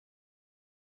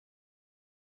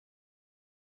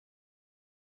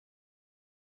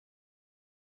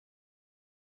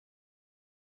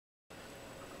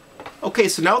Okay,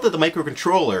 so now that the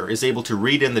microcontroller is able to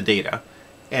read in the data,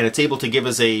 and it's able to give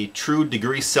us a true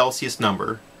degree Celsius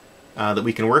number that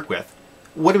we can work with,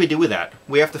 what do we do with that?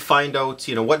 We have to find out,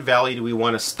 what value do we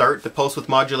want to start the pulse width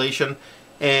modulation,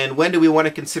 and when do we want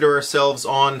to consider ourselves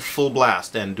on full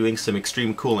blast and doing some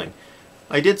extreme cooling.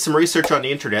 I did some research on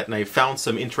the internet and I found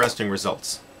some interesting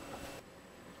results.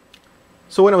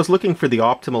 So when I was looking for the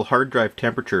optimal hard drive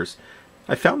temperatures,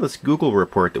 I found this Google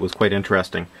report that was quite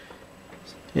interesting.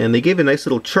 And they gave a nice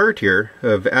little chart here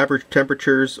of average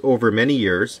temperatures over many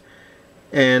years.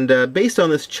 And based on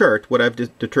this chart, what I've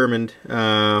determined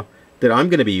that I'm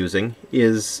going to be using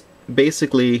is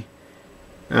basically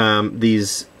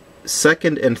these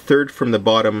second and third from the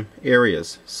bottom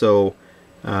areas. So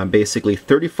basically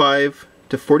 35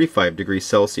 to 45 degrees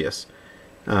Celsius.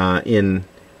 In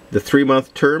the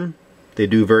 3-month term, they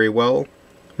do very well.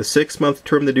 The 6-month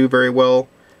term, they do very well.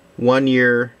 1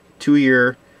 year, 2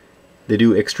 year, they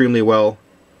do extremely well.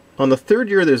 On the 3rd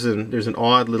year, there's an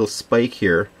odd little spike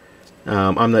here.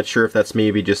 I'm not sure if that's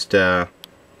maybe just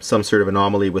some sort of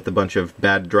anomaly with a bunch of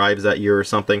bad drives that year or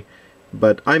something,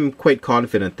 but I'm quite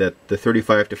confident that the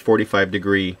 35 to 45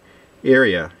 degree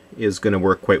area is going to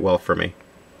work quite well for me.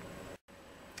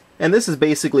 And this is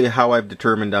basically how I've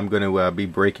determined I'm going to be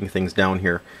breaking things down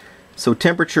here. So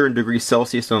temperature in degrees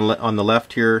Celsius on the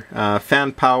left here,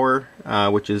 fan power,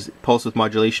 which is pulse width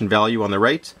modulation value on the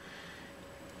right.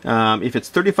 If it's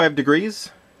 35 degrees,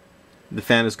 the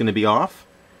fan is going to be off.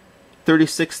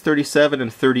 36, 37,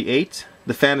 and 38,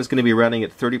 the fan is going to be running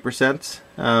at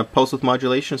 30% pulse width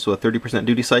modulation, so a 30%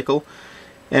 duty cycle.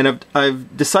 And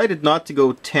I've decided not to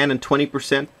go 10 and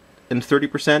 20% and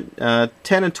 30%.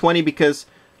 10 and 20 because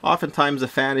oftentimes a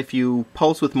fan, if you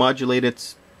pulse width modulate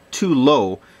it too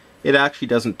low, it actually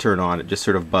doesn't turn on, it just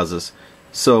sort of buzzes.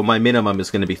 So my minimum is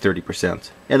going to be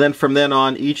 30%. And then from then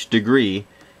on, each degree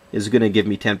is going to give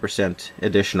me 10%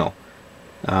 additional.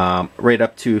 Right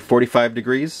up to 45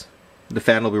 degrees, the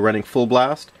fan will be running full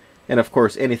blast. And of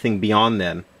course, anything beyond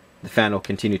then, the fan will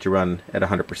continue to run at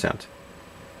 100%.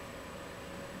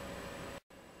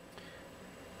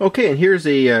 Okay, and here's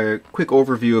a quick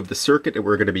overview of the circuit that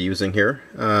we're going to be using here.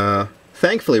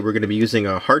 Thankfully, we're going to be using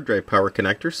a hard drive power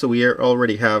connector, so we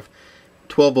already have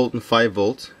 12 volt and 5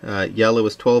 volt. Yellow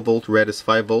is 12 volt, red is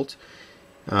 5 volt.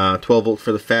 12 volt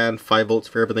for the fan, 5 volts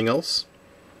for everything else.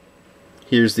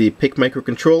 Here's the PIC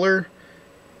microcontroller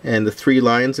and the 3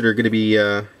 lines that are going to be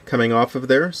coming off of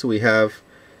there. So we have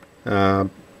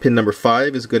pin number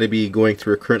 5 is going to be going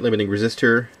through a current limiting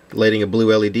resistor, lighting a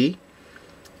blue LED.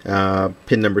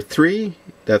 Pin number 3,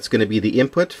 that's going to be the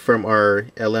input from our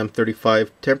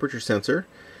LM35 temperature sensor,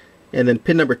 and then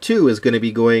pin number 2 is going to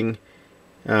be going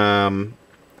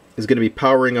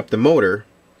powering up the motor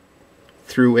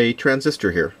through a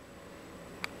transistor here.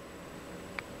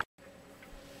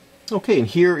 Okay, and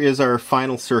here is our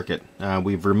final circuit.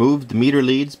 We've removed the meter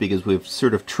leads because we've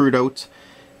sort of trued out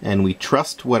and we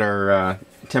trust what our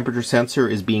temperature sensor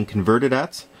is being converted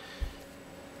at.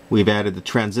 We've added the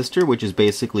transistor, which is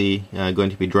basically going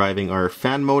to be driving our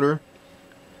fan motor.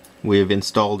 We've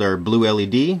installed our blue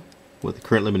LED with the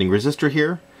current limiting resistor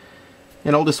here.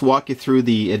 And I'll just walk you through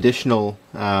the additional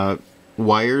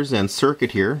wires and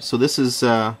circuit here. So this is,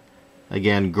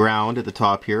 again, ground at the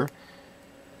top here.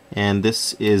 And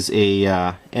this is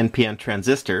a NPN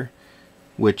transistor,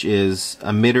 which is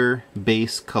emitter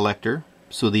base collector.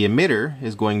 So the emitter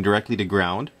is going directly to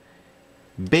ground.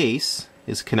 Base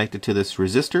is connected to this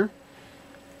resistor,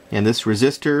 and this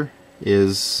resistor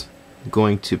is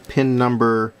going to pin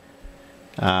number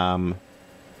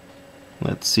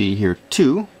let's see here,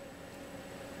 2,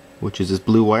 which is this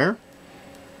blue wire,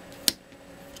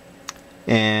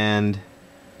 and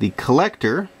the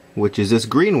collector, which is this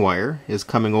green wire, is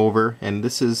coming over, and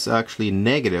this is actually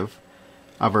negative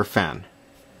of our fan.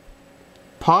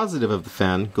 Positive of the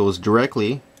fan goes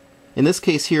directly, in this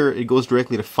case here, it goes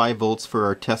directly to 5 volts for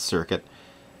our test circuit.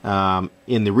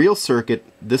 In the real circuit,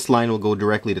 this line will go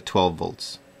directly to 12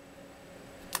 volts.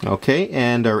 Okay,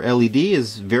 and our LED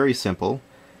is very simple.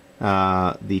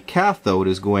 The cathode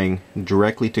is going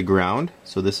directly to ground,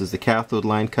 so this is the cathode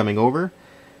line coming over,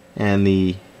 and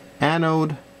the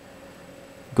anode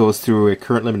goes through a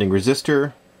current limiting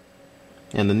resistor,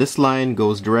 and then this line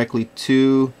goes directly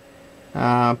to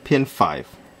pin 5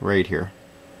 right here.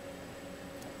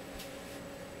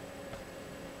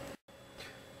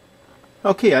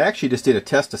 Okay, I actually just did a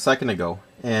test a second ago,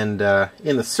 and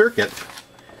in the circuit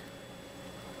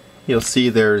you'll see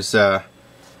there's a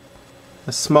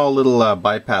small little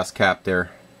bypass cap there,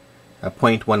 a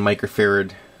 0.1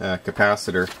 microfarad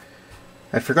capacitor.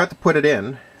 I forgot to put it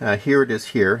in. Here it is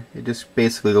here. It just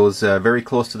basically goes very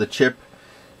close to the chip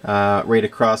right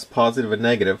across positive and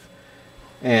negative.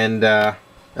 And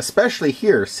especially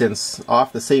here, since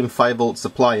off the same 5-volt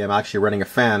supply I'm actually running a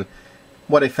fan,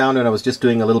 what I found when I was just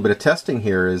doing a little bit of testing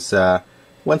here is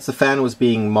once the fan was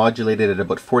being modulated at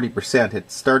about 40%,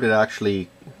 it started actually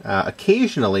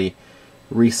occasionally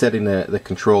resetting the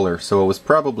controller. So it was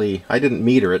probably, I didn't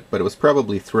meter it, but it was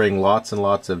probably throwing lots and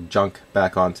lots of junk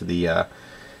back onto the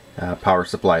power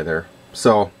supply there.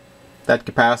 So that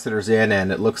capacitor's in,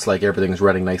 and it looks like everything's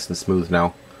running nice and smooth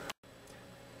now.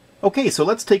 Okay, so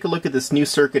let's take a look at this new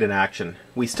circuit in action.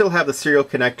 We still have the serial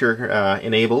connector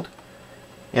enabled,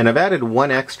 and I've added one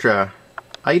extra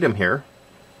item here.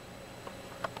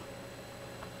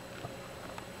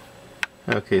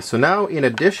 Okay, so now in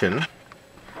addition,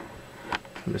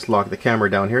 I'll just lock the camera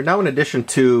down here. Now in addition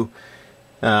to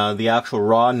the actual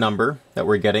raw number that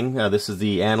we're getting, this is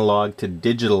the analog to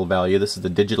digital value, this is the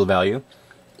digital value.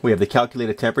 We have the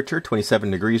calculated temperature, 27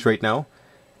 degrees right now,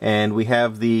 and we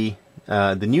have the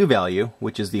new value,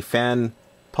 which is the fan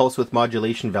pulse width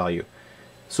modulation value.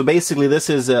 So basically this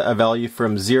is a value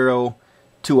from 0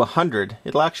 to 100.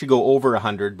 It'll actually go over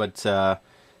 100, but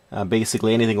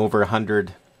basically anything over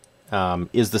 100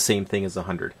 is the same thing as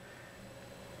 100.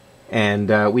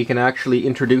 And we can actually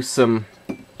introduce some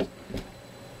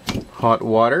hot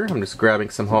water. I'm just grabbing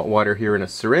some hot water here in a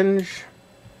syringe.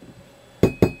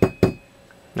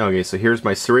 Okay, so here's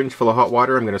my syringe full of hot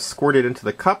water. I'm going to squirt it into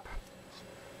the cup,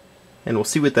 and we'll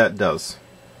see what that does.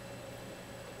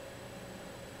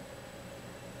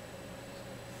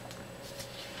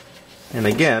 And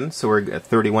again, so we're at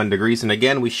 31 degrees, and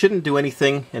again, we shouldn't do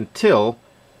anything until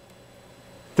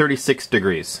 36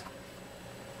 degrees.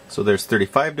 So there's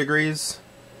 35 degrees,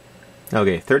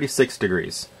 okay, 36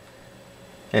 degrees.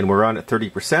 And we're on at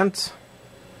 30%,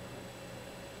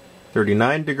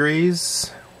 39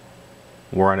 degrees,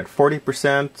 we're on at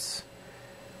 40%,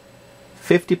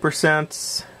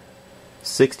 50%,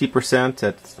 60%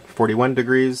 at 41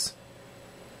 degrees,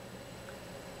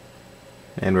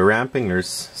 and we're ramping. There's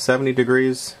 70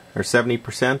 degrees, or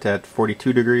 70% at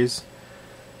 42 degrees.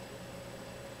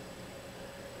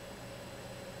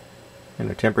 And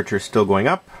the temperature is still going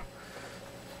up.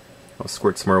 I'll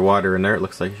squirt some more water in there. It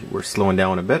looks like we're slowing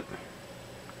down a bit.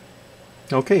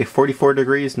 Okay, 44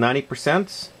 degrees,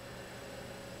 90%.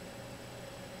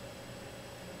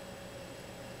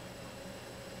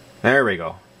 There we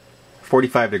go.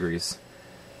 45 degrees.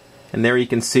 And there you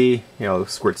can see,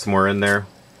 squirt some more in there.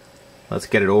 Let's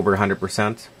get it over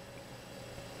 100%.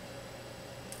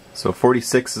 So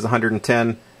 46 is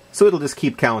 110. So it'll just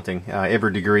keep counting.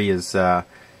 Every degree is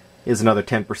another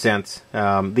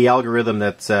 10%. The algorithm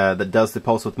that does the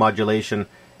pulse width modulation,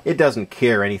 it doesn't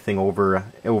care anything over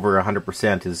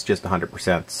 100% is just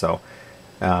 100%. So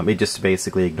it just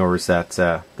basically ignores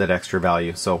that extra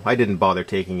value. So I didn't bother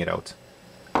taking it out.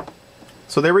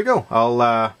 So there we go.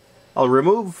 I'll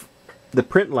remove the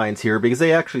print lines here because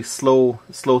they actually slow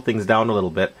things down a little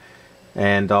bit,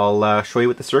 and I'll show you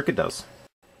what the circuit does.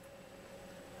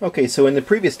 Okay, so in the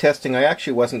previous testing I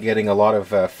actually wasn't getting a lot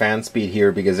of fan speed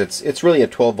here because it's really a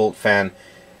 12-volt fan,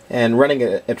 and running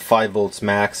it at 5 volts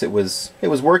max it was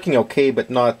working okay, but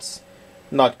not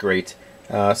great.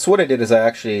 So what I did is I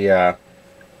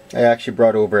actually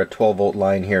brought over a 12-volt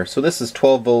line here. So this is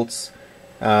 12 volts.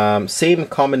 Same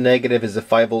common negative as the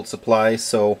 5-volt supply,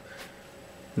 so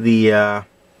the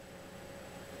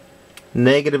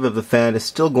negative of the fan is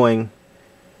still going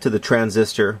to the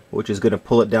transistor, which is going to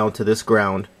pull it down to this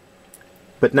ground.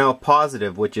 But now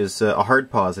positive, which is a hard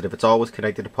positive, it's always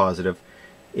connected to positive,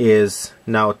 is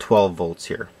now 12 volts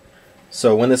here.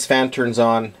 So when this fan turns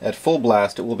on at full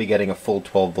blast, it will be getting a full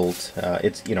 12 volts.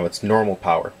 It's normal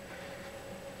power.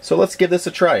 So let's give this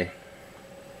a try.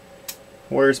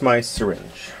 Where's my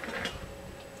syringe?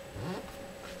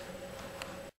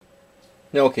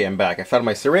 Okay, I'm back. I found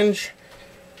my syringe.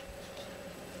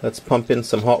 Let's pump in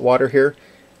some hot water here.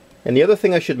 And the other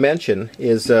thing I should mention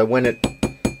is when it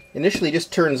initially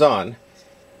just turns on,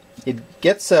 it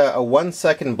gets a 1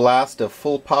 second blast of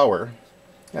full power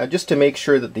just to make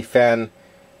sure that the fan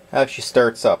actually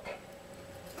starts up.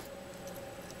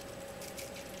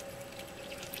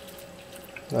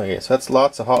 Okay, so that's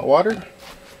lots of hot water.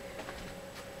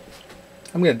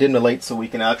 I'm going to dim the light so we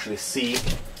can actually see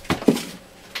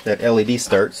that LED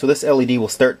start. So this LED will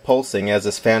start pulsing as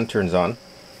this fan turns on.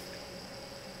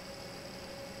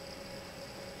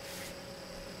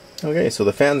 Okay, so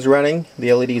the fan's running,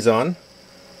 the LED's on,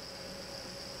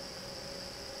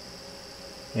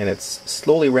 and it's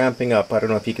slowly ramping up. I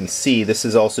don't know if you can see, this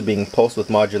is also being pulse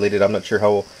width modulated. I'm not sure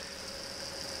how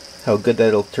good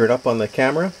that'll turn up on the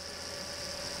camera.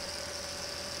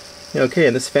 Okay,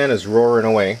 and this fan is roaring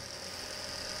away.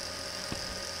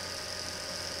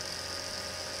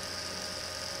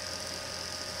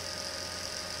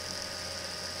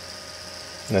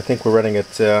 And I think we're running at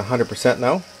 100%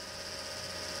 now.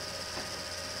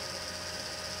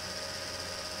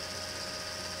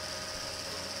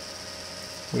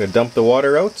 I'm going to dump the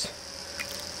water out,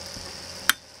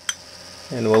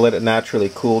 and we'll let it naturally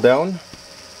cool down.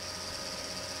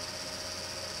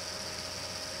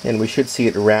 And we should see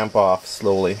it ramp off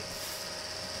slowly.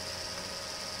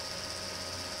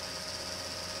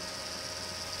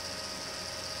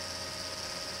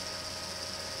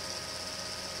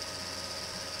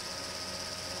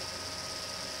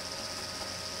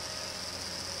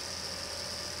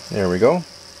 There we go.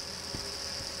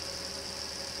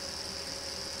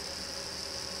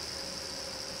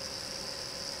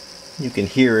 You can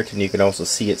hear it, and you can also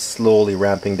see it slowly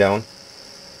ramping down.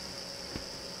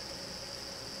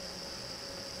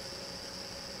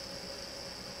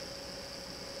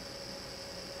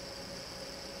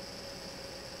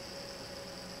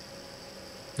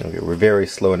 Okay, we're very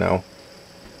slow now.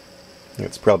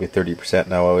 It's probably 30%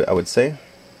 now, I would say.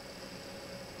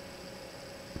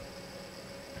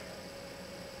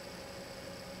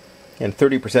 And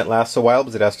 30% lasts a while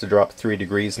because it has to drop 3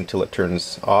 degrees until it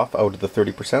turns off out of the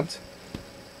 30%.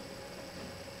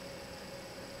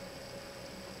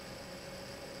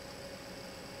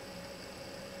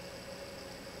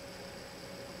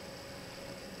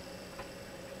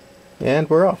 And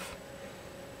we're off.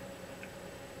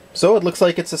 So it looks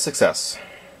like it's a success.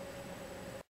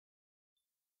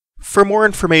 For more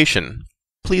information,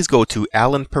 please go to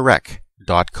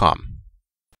alanparekh.com.